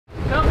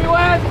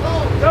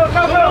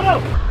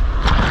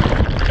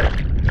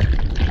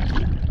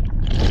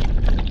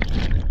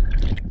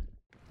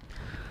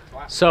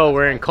So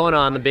we're in Kona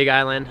on the Big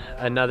Island,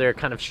 another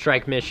kind of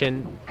strike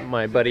mission.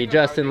 My buddy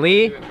Justin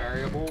Lee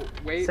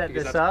set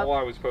this up. All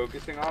I was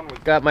focusing on was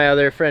got my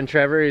other friend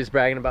Trevor, who's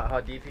bragging about how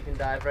deep he can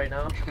dive right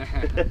now.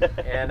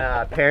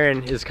 And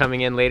Perrin is coming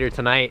in later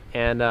tonight.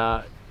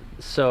 And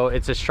so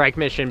it's a strike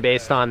mission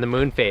based on the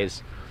moon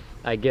phase.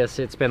 I guess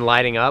it's been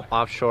lighting up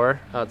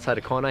offshore outside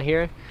of Kona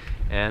here.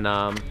 And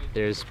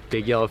there's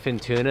big yellowfin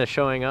tuna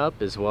showing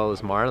up as well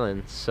as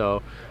marlin.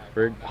 So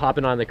we're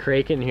hopping on the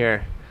Kraken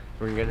here.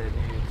 We're gonna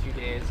do 2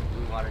 days of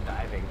blue water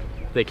diving.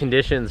 The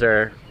conditions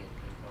are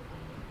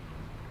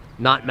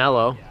not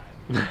mellow,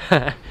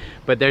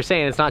 but they're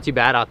saying it's not too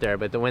bad out there,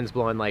 but the wind's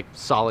blowing like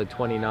solid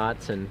 20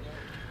 knots, and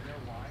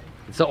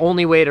it's the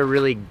only way to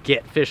really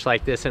get fish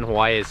like this in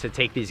Hawaii is to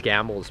take these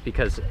gambles,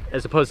 because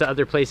as opposed to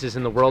other places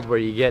in the world where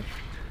you get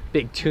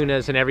big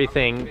tunas and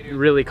everything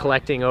really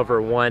collecting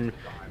over one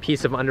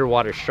piece of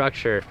underwater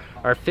structure,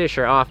 our fish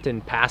are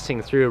often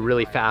passing through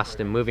really fast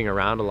and moving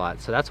around a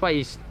lot. So that's why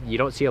you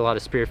don't see a lot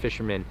of spear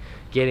fishermen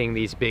getting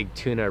these big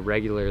tuna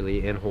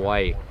regularly in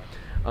Hawaii.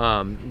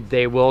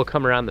 They will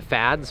come around the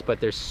fads, but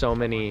there's so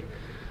many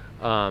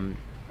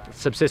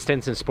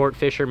subsistence and sport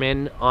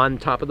fishermen on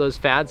top of those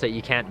fads that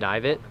you can't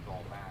dive it.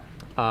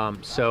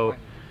 So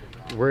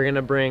we're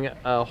gonna bring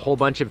a whole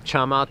bunch of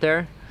chum out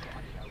there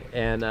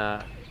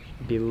and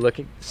be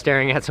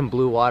staring at some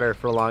blue water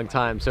for a long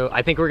time. So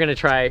I think we're gonna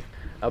try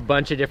a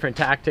bunch of different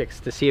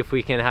tactics to see if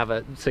we can have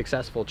a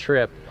successful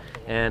trip,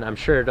 and I'm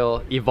sure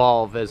it'll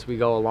evolve as we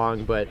go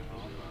along, but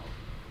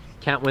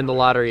can't win the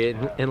lottery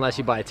unless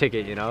you buy a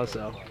ticket, you know.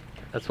 So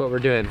that's what we're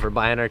doing. We're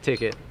buying our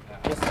ticket.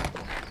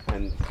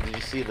 And did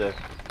you see the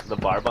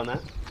barb on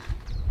that?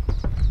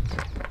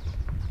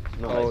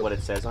 No, like what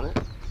it says on it?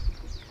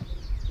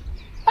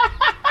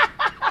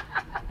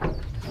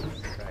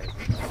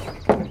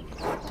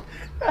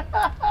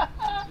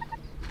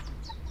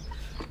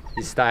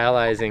 He's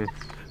stylizing.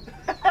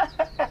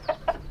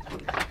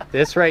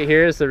 This right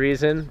here is the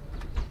reason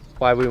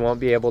why we won't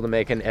be able to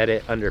make an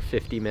edit under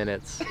 50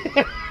 minutes.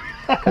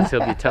 Because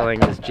he'll be telling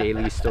his Jay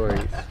Lee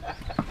stories.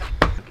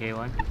 Okay,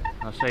 one.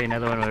 I'll show you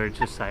another one where it's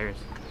just Cyrus.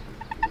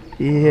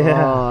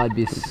 Yeah. Oh, I'd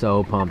be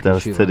so pumped. That to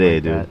was shoot today,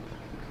 like dude. that.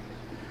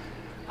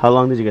 How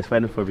long did you guys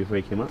fight him for before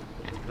he came up?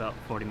 About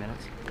 40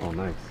 minutes. Oh,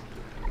 nice.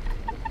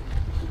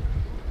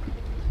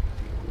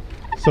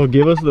 So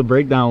give us the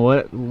breakdown.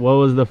 What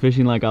was the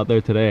fishing like out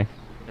there today?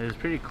 It was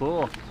pretty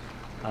cool.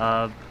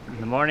 In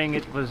the morning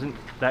it wasn't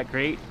that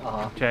great.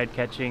 Tried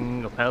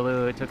catching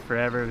opelu. It took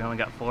forever. We only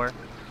got 4.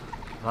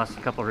 Lost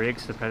a couple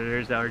rigs to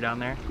predators that were down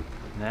there.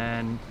 And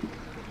then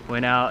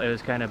went out. It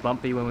was kind of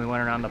bumpy when we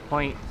went around the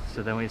point.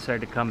 So then we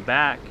started to come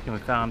back and we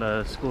found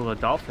a school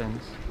of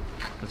dolphins,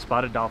 the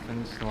spotted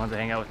dolphins, the ones that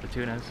hang out with the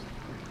tunas.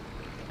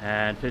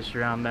 And fished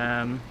around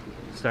them.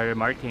 Started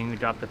marking. We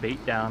dropped the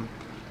bait down.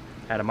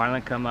 Had a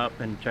marlin come up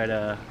and try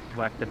to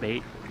whack the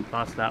bait,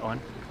 lost that one.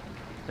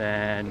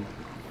 Then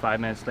 5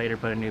 minutes later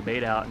put a new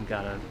bait out and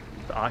got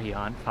the ahi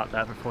on, caught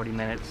that for 40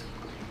 minutes.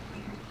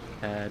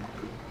 Had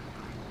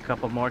a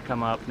couple more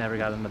come up, never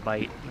got them to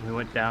bite. We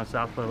went down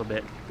south a little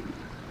bit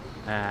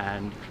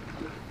and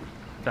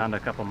found a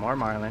couple more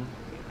marlin.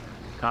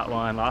 Caught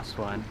one, lost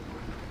one,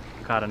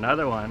 caught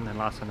another one, and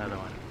lost another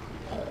one.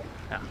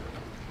 Yeah.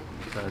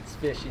 So It's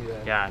fishy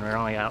though. yeah, and we're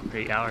only out for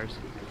 8 hours.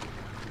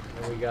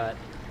 And we got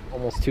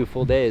almost 2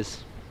 full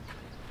days.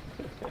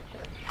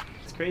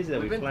 It's crazy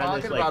that We've we been planned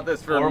talking this like about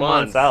this for 4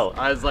 months months out.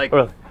 I was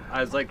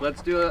like,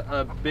 let's do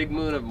a big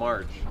moon of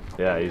March.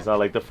 Yeah, he's all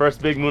like the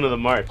first big moon of the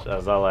March. I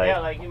was all like, Yeah,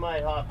 like you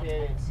might hop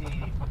in and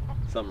see.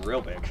 Something real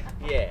big.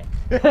 Yeah,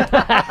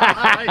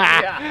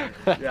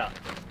 Yeah.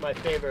 my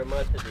favorite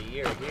month of the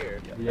year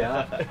here.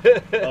 Yeah.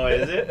 oh,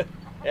 is it?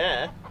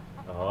 Yeah,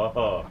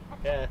 Oh.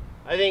 yeah.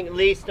 I think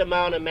least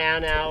amount of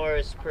man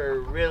hours per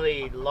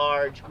really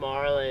large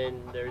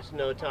marlin. There's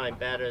no time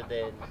better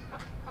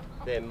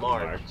than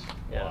March.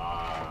 Yeah.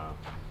 Wow.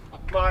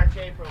 March,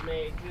 April,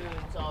 May, June,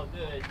 it's all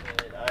good,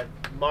 but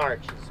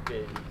March has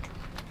been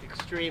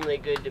extremely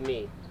good to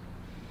me.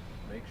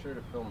 Make sure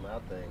to film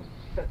that thing.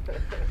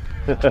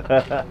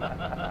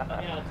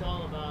 Yeah, it's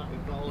all about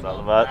It's all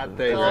about that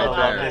thing It's all right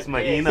about there. this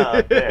mahina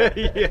up there.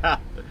 Yeah.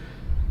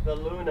 the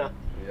Luna,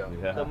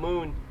 Yeah. the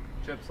moon.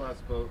 Chip's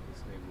last boat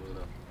was named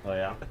Luna. Oh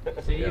yeah.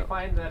 So you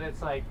find that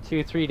it's like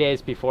 2-3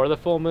 days before the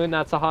full moon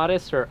that's the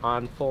hottest, or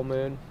on full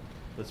moon?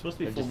 It's supposed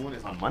to be full moon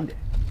is on Monday.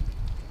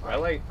 I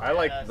like the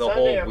Sunday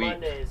whole or week.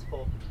 Monday is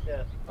full.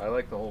 Yeah. I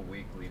like the whole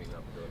week leading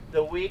up to it.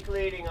 The week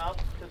leading up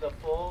to the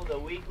full, the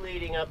week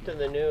leading up to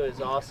the new is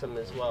awesome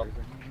as well.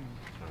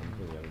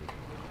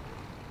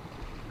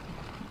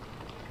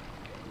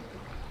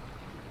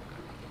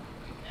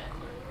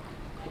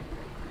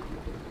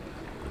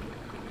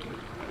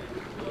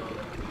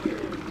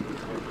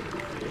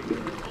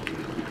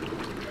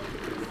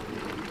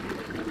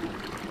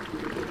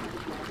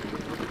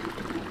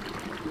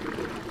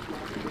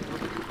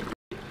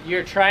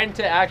 You're trying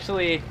to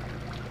actually,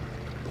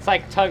 it's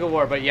like tug of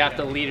war, but you have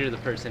to leader the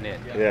person in.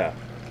 Yeah.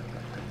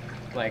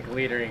 Like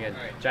leadering a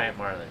giant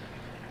marlin.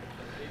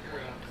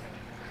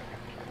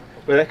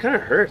 But that kind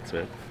of hurts,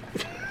 man.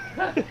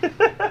 All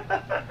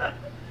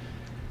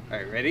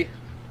right, ready?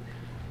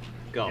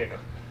 Go.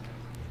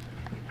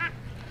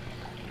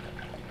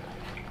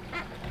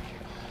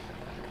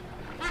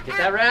 Get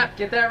that wrap,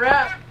 get that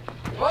wrap.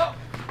 Whoa.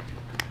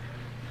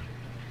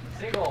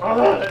 Single.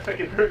 Oh, that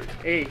fucking hurt.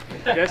 Hey,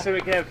 just so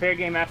we can have fair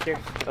game after.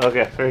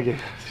 Okay, very good.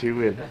 You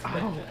win.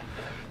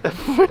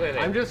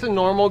 I'm just a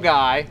normal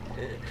guy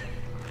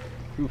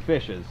Who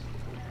fishes.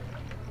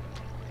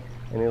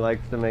 And he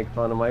likes to make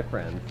fun of my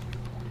friends.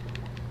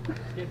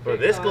 Well,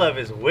 this glove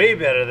is way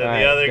better than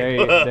the other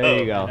glove. There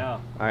you go.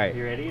 No. All right,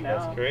 You ready now?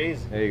 That's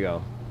crazy. there you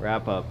go.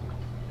 Wrap up.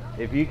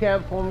 If you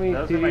can't pull me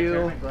Those to are my you,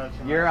 tournament gloves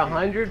from you're last year.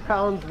 100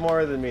 pounds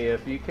more than me.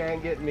 If you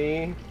can't get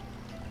me,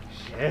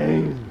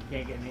 shame. You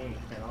can't get me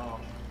at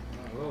all.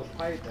 A little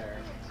tight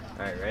there.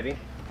 All right, ready?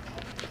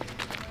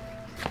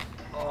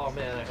 Oh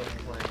man, I hope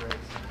the plan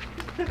breaks.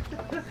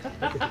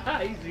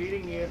 He's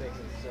reading you. Makes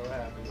me so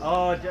happy.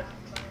 Oh,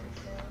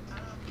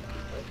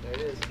 Oh, there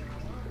it is.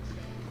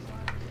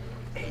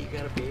 Hey, you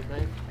got a bait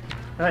knife?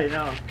 I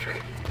know.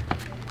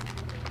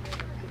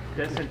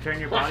 Justin, turn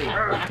your body.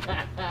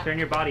 Turn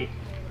your body.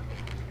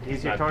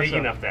 Use your Not big torso.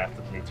 enough to have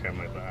to turn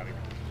my body.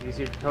 Use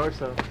your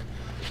torso.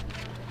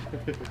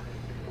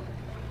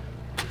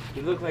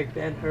 You look like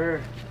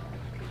Ben-Hur.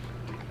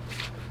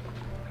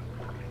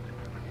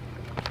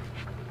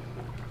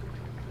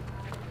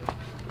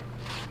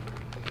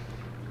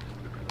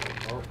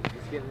 Oh,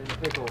 he's getting in a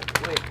pickle.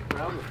 Wait,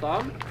 around the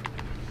thumb?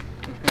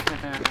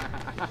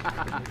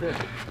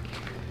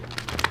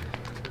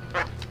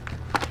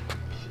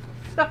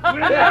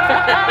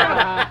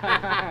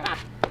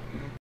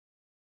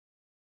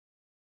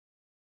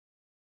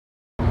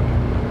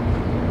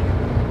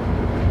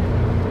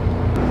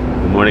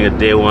 Good morning of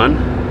day one.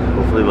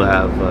 Hopefully we'll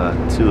have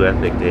 2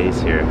 epic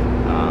days here.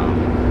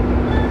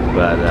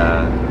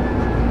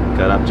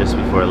 Got up just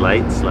before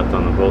light, slept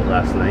on the boat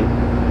last night.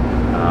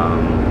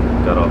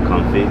 Got all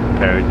comfy.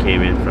 Perrin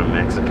came in from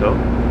Mexico,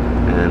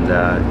 and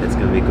it's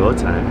gonna be go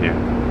time here.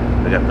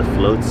 We got the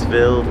floats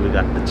filled, we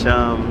got the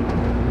chum,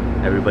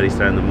 everybody's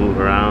starting to move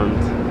around.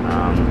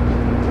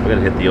 We're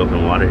gonna hit the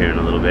open water here in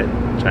a little bit,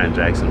 try and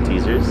drag some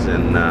teasers,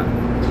 and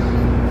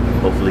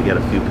hopefully get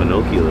a few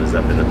Pinocchios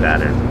up in the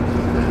pattern.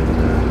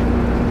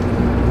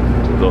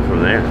 And we'll go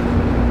from there.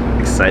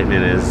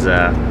 Excitement is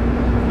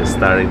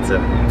starting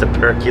to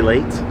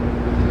percolate,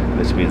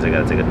 which means I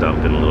gotta take a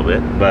dump in a little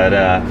bit, but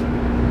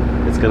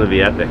it's gonna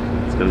be epic.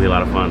 It's gonna be a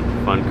lot of fun.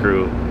 Fun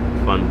crew,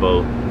 fun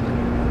boat,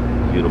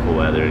 beautiful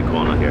weather in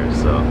Kona here,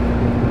 so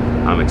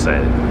I'm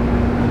excited.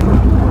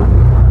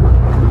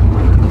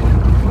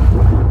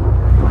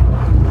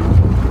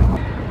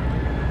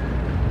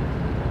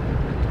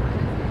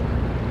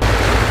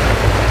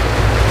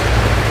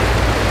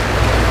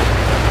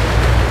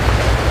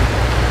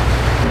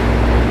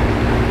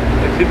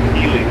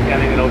 Healey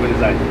can't even open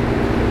his eyes.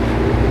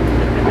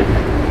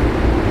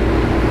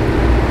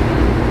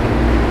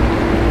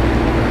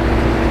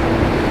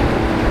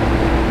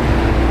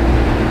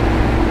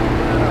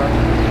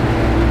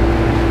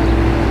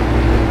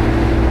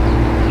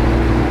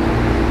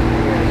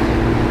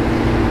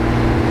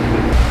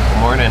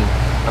 Morning,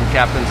 I'm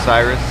Captain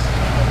Cyrus.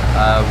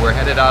 We're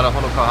headed out of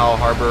Honokaha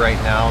Harbor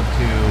right now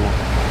to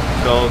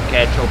go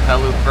catch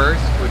opelu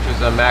first, which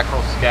is a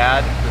mackerel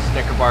scad, the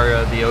Snicker bar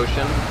of the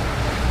ocean.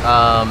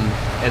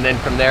 And then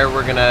from there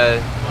we're gonna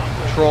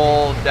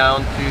troll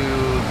down to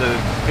the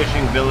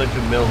fishing village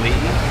of Milli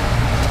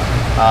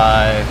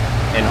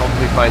and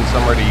hopefully find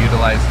somewhere to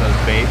utilize those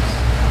baits.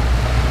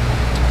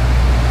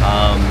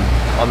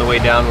 On the way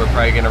down we're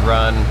probably gonna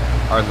run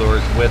our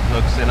lures with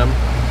hooks in them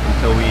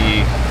until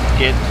we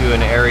get to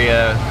an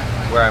area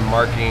where I'm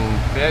marking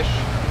fish,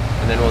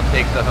 and then we'll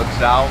take the hooks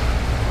out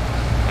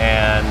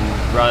and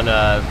run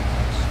a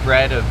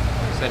spread of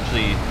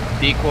essentially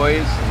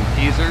decoys and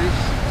teasers,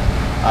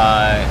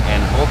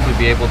 and hopefully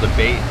be able to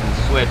bait and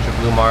switch a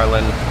blue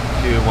marlin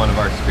to one of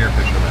our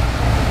spearfishermen.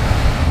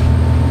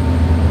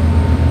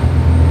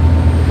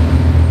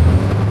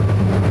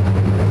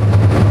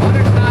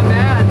 Water's not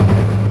bad.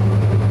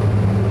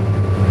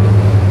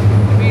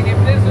 I mean, if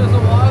this was a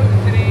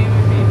wahoo today, it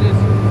would be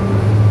just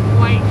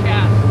white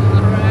caps on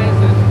the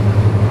horizon.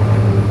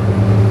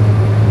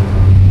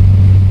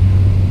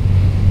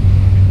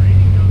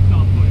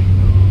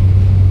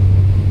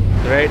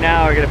 Right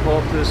now we're gonna pull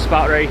up to this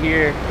spot right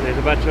here. There's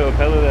a bunch of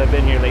opelu that have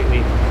been here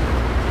lately.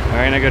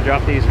 We're gonna go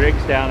drop these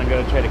rigs down and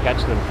go try to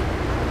catch them.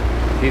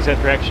 Use that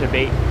for extra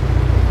bait.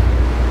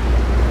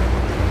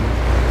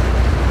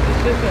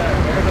 It's just a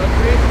air hook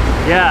rig?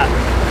 Yeah,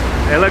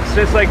 it looks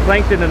just like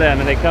plankton to them,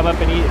 and they come up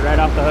and eat it right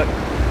off the hook.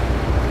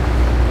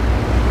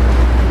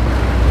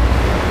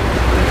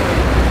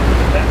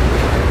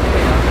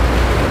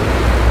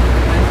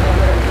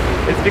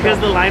 It's because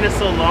the line is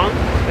so long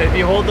that if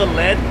you hold the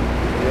lead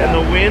and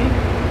the wind,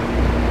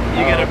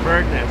 you get a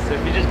bird nest. So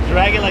if you just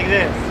drag it like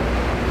this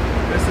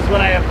is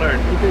what I have learned.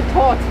 It's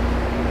taut.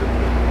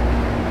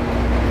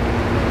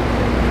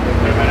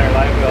 We run our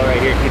live well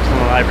right here, keeps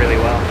them alive really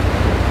well.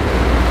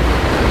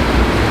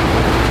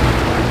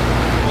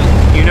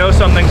 know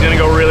something's gonna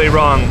go really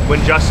wrong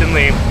when Justin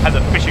Lee has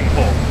a fishing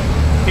pole.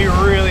 He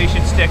really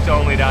should stick to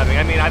only diving.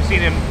 I mean, I've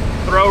seen him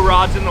throw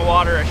rods in the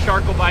water, a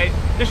shark will bite,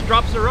 just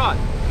drops the rod.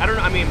 I don't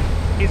know, I mean,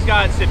 he's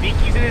got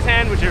sabikis in his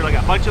hand, which are like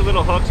a bunch of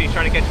little hooks he's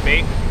trying to catch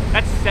bait.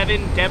 That's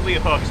 7 deadly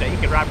hooks that he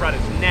could wrap around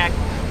his neck.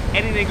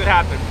 Anything could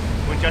happen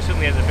when Justin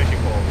Lee has a fishing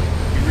pole.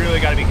 You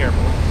really gotta be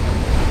careful.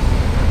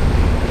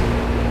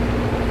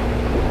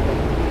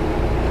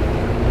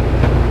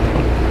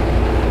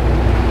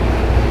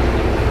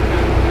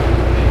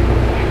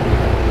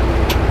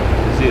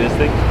 See this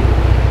thing?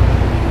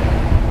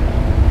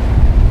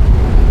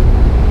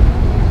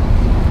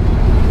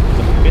 It's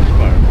a fish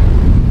farm.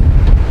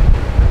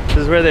 This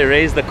is where they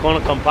raise the Kona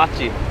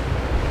Kampachi.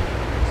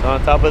 So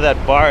on top of that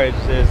barge,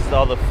 there's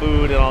all the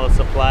food and all the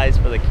supplies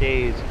for the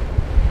cage.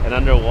 And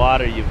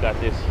underwater, you've got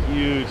this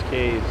huge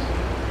cage.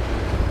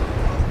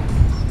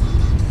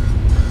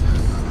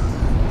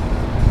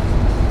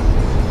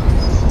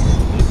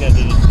 These guys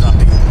are just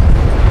dropping.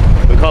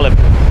 We call it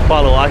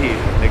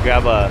palawahi. They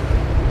grab a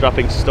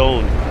dropping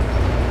stone.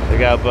 They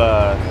grab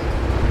a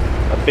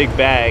big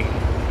bag,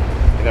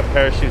 like a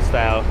parachute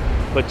style,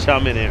 put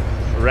chum in it,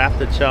 wrap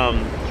the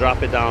chum,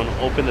 drop it down,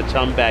 open the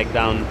chum bag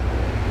down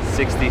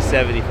 60,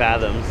 70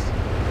 fathoms,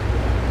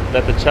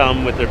 let the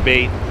chum with their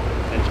bait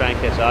and try and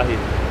catch ahi.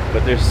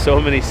 But there's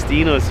so many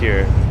stinos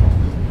here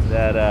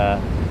that,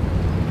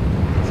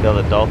 see all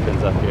the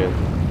dolphins up here.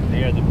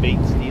 They are the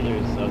bait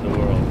stealers of the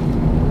world.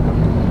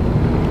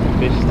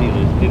 Fish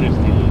stealers, dinner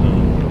stealers of the world.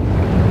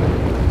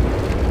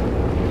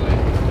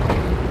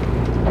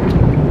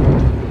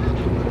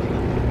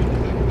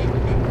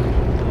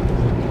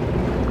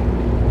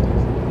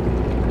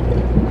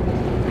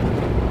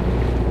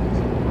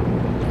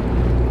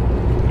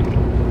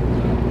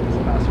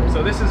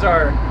 So this is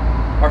our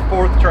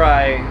 4th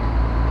try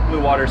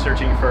blue water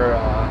searching for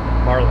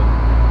marlin.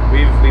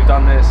 We've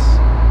done this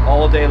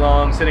all day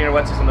long, sitting in our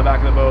wetsuits on the back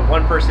of the boat.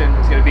 One person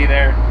is going to be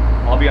there.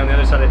 I'll be on the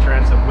other side of the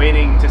transom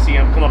waiting to see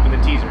him come up in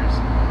the teasers.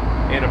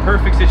 In a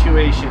perfect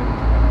situation,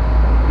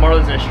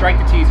 marlin's going to strike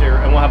the teaser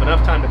and we'll have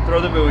enough time to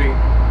throw the buoy,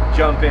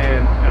 jump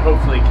in, and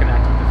hopefully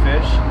connect with the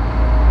fish.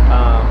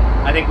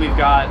 I think we've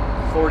got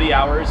 40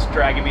 hours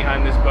dragging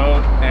behind this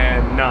boat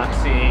and not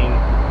seeing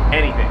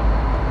anything,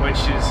 which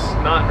is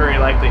not very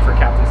likely for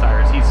Captain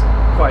Cyrus. He's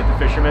quite the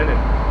fisherman and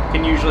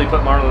can usually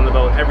put marlin in the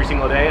boat every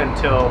single day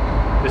until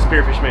the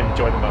spearfishermen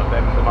join the boat.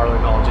 Then the marlin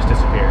all just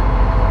disappear.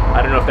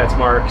 I don't know if that's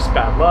Mark's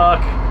bad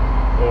luck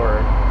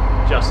or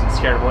Justin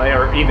scared him away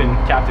or even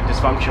Captain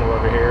Dysfunctional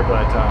over here,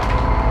 but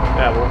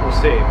yeah, we'll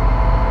see.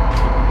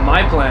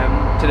 My plan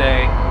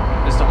today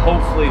is to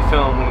hopefully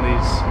film one of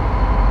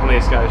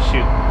these guys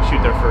shoot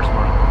their first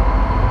marlin.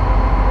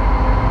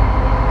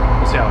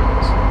 We'll see how it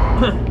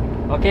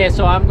goes. Okay,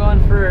 so I'm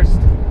going first.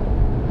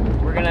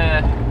 We're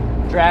gonna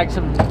drag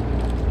some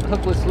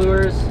hookless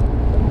lures,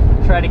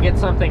 try to get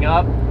something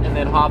up, and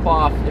then hop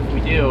off if we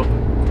do.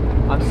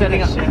 I'm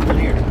setting up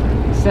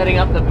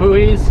the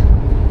buoys.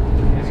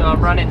 So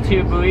I'm running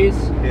 2 buoys,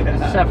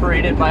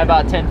 separated by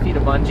about 10 feet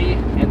of bungee,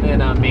 and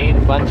then a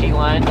main bungee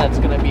line that's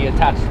gonna be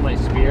attached to my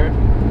spear.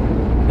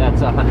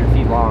 That's 100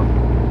 feet long.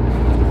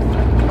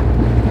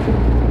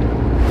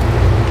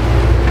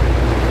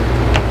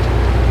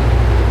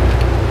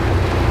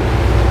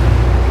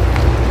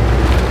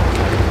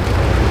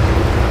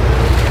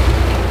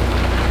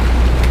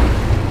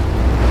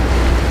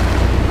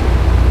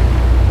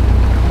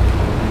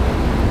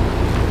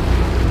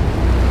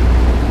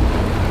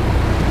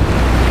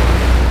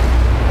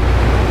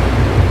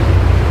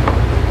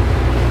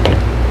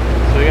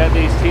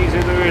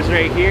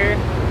 Right here,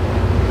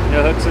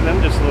 no hooks in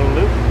them, just a little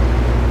loop.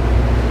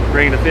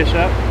 Bring the fish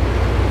up,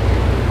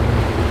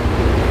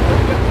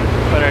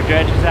 put our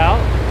dredges out.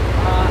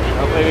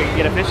 Hopefully we can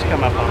get a fish to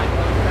come up on it.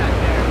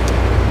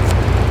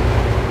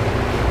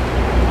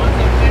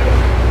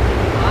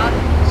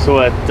 So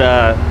what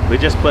we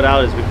just put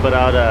out is we put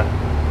out a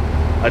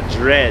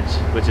dredge,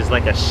 which is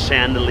like a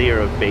chandelier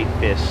of bait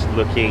fish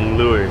looking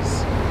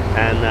lures,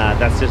 and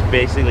that's just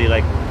basically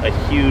like a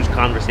huge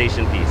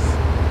conversation piece.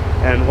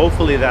 And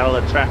hopefully that'll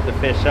attract the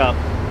fish up.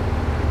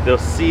 They'll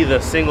see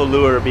the single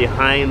lure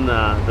behind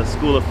the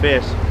school of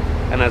fish,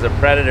 and as a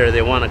predator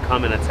they want to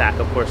come and attack,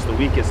 of course, the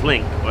weakest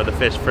link or the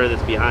fish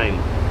furthest behind.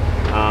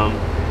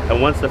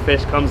 And once the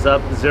fish comes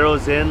up,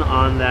 zeroes in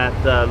on that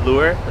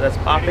lure that's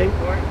popping,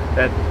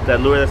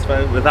 that lure that's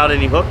without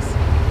any hooks,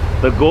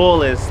 the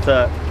goal is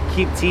to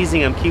keep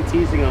teasing them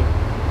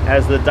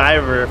as the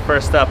diver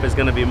first up is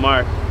going to be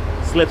Mark,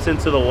 slips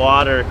into the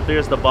water,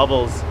 clears the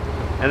bubbles,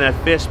 and that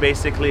fish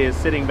basically is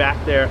sitting back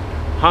there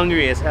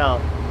hungry as hell.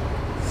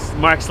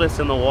 Mark slips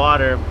in the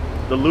water,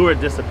 the lure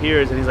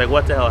disappears, and he's like,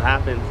 what the hell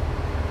happened?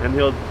 And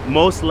he'll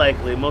most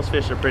likely, most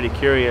fish are pretty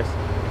curious,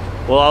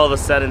 will all of a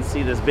sudden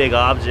see this big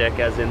object,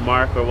 as in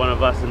Mark or one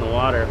of us in the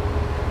water,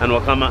 and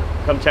will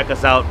come check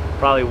us out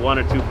probably 1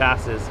 or 2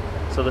 passes.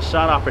 So the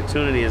shot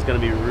opportunity is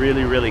going to be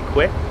really, really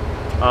quick,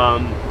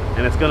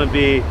 and it's going to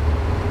be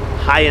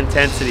high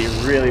intensity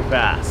really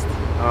fast.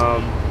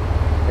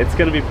 It's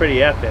going to be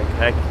pretty epic.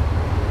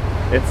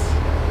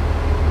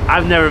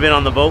 I've never been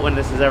on the boat when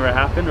this has ever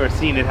happened or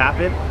seen it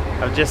happen.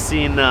 I've just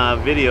seen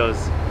videos,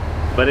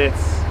 but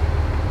it's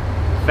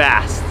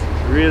fast,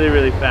 really,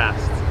 really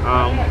fast.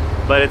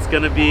 But it's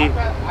gonna be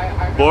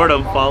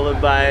boredom followed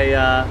by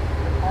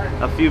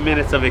a few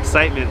minutes of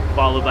excitement,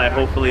 followed by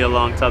hopefully a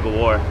long tug of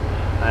war.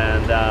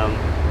 And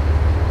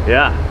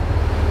yeah,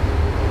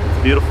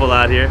 it's beautiful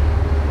out here.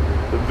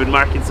 We've been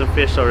marking some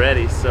fish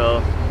already,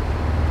 so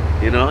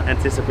you know,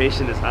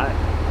 anticipation is high.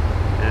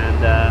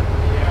 And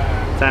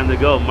time to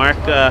go. Mark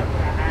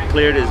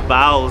cleared his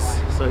bowels,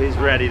 so he's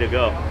ready to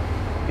go.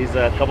 He's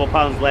a couple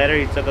pounds lighter.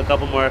 He took a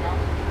couple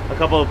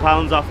of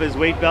pounds off his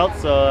weight belt,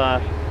 so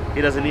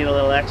he doesn't need a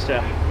little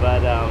extra.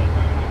 But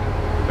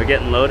we're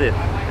getting loaded,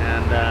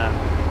 and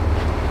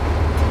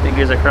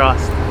fingers are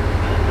crossed.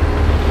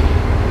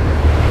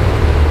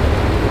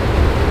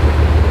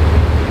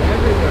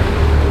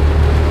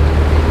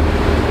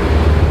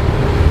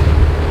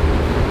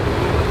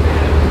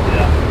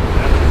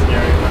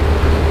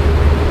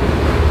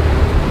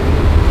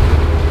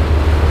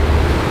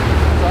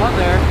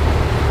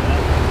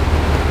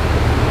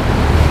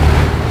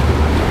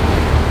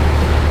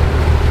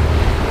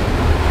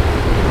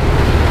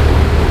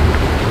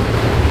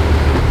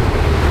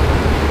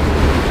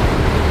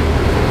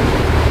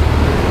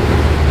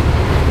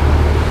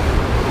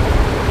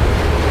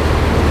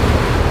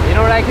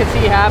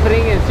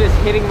 Happening is just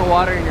hitting the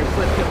water and your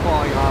slip tip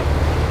falling off.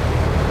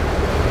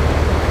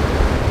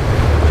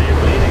 So you're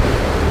bleeding.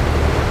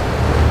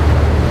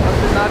 Once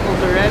the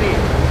knuckles are ready.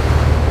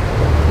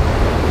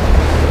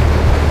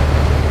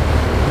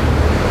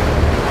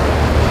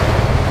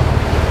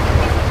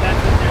 What's the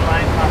chances your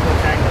line properly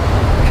tangled?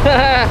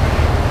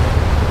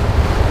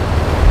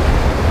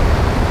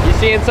 You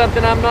seeing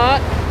something I'm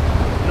not?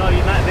 No,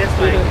 you're not this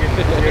way.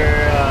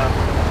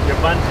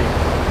 You're bunching.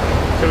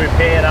 Should we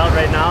pay it out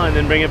right now and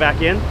then bring it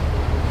back in?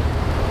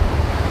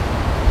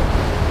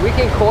 We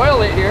can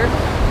coil it here.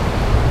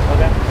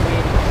 Okay.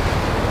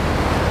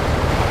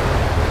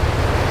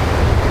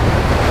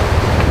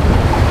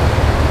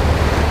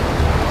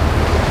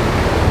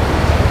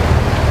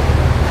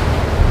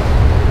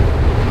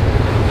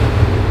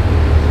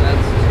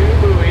 That's 2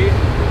 buoys.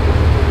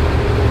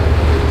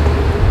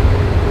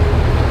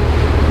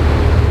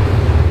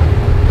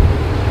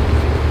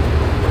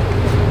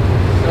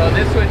 So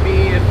this would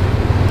be if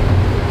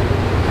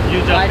you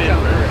jump in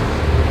first.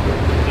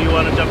 Do you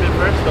want to jump in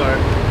first, or?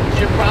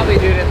 Should probably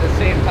do it at the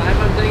same time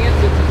I'm doing it,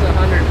 since it's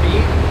 100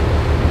 feet.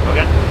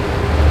 Okay.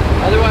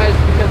 Otherwise,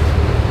 because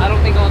I don't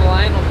think all the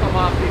line will come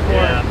off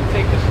before you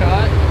take the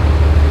shot.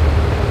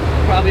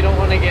 Probably don't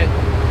want to get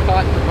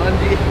caught in the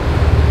bungee.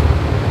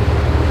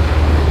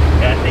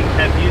 Yeah, I think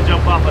have you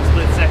jump off a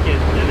split second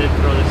and then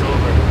throw this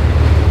over.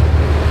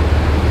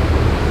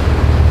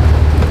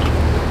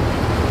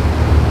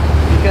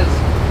 Because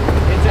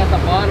it's at the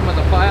bottom of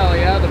the pile,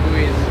 yeah, the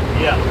buoys.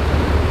 Yeah.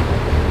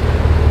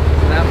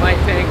 So that might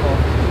tangle.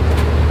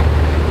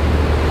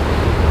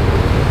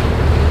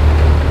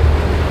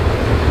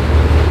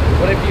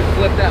 What if you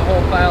flip that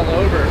whole pile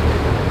over?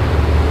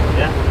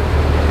 Yeah.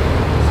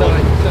 So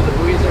the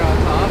buoys are on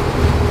top?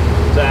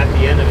 So at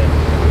the end of it,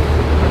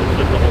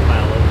 flip the whole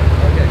pile over.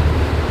 Okay.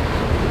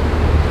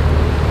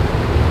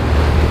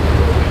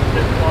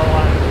 Just follow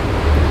on.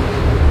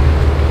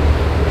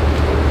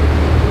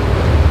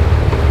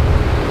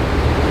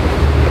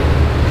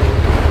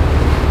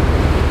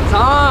 It's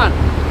on!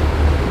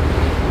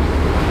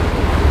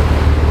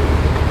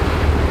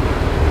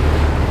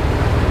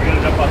 We're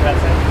gonna jump off that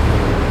side.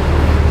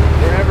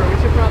 Wherever, we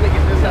should probably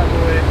get this out of the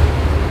way.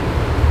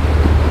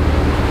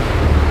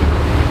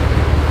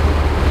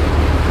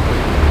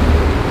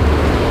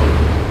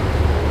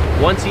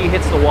 Once he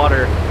hits the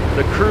water,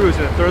 the crew is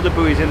going to throw the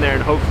buoys in there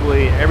and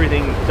hopefully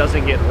everything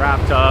doesn't get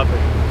wrapped up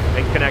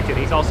and connected.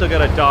 He's also got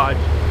to dodge.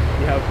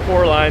 You have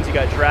 4 lines, you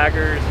got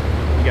draggers,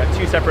 you got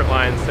 2 separate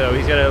lines, so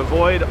he's got to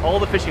avoid all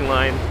the fishing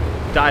line,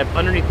 dive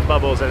underneath the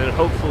bubbles, and then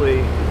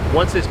hopefully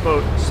once this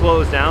boat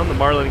slows down, the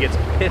marlin gets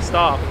pissed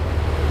off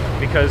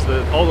because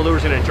all the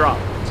lures are going to drop.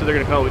 So they're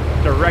going to go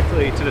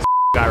directly to this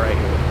guy right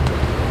here.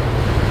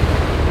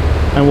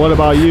 And what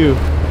about you?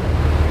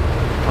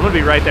 I'm going to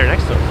be right there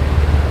next to him.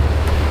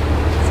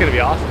 It's going to be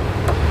awesome.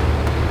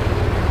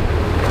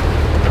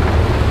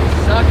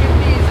 Sucking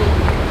diesel.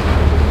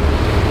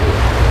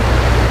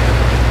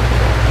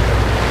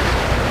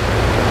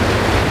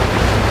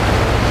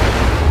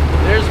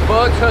 There's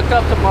boats hooked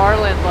up to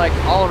marlin like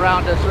all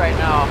around us right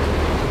now.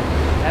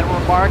 And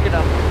we're marking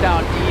them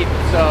down deep,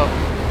 so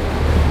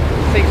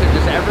things are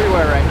just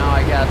everywhere right now,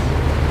 I guess.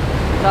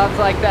 Sounds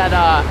like that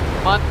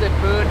month and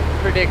moon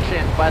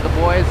prediction by the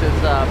boys is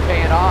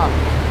paying off.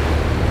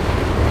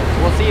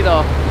 We'll see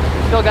though.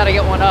 Still got to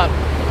get one up.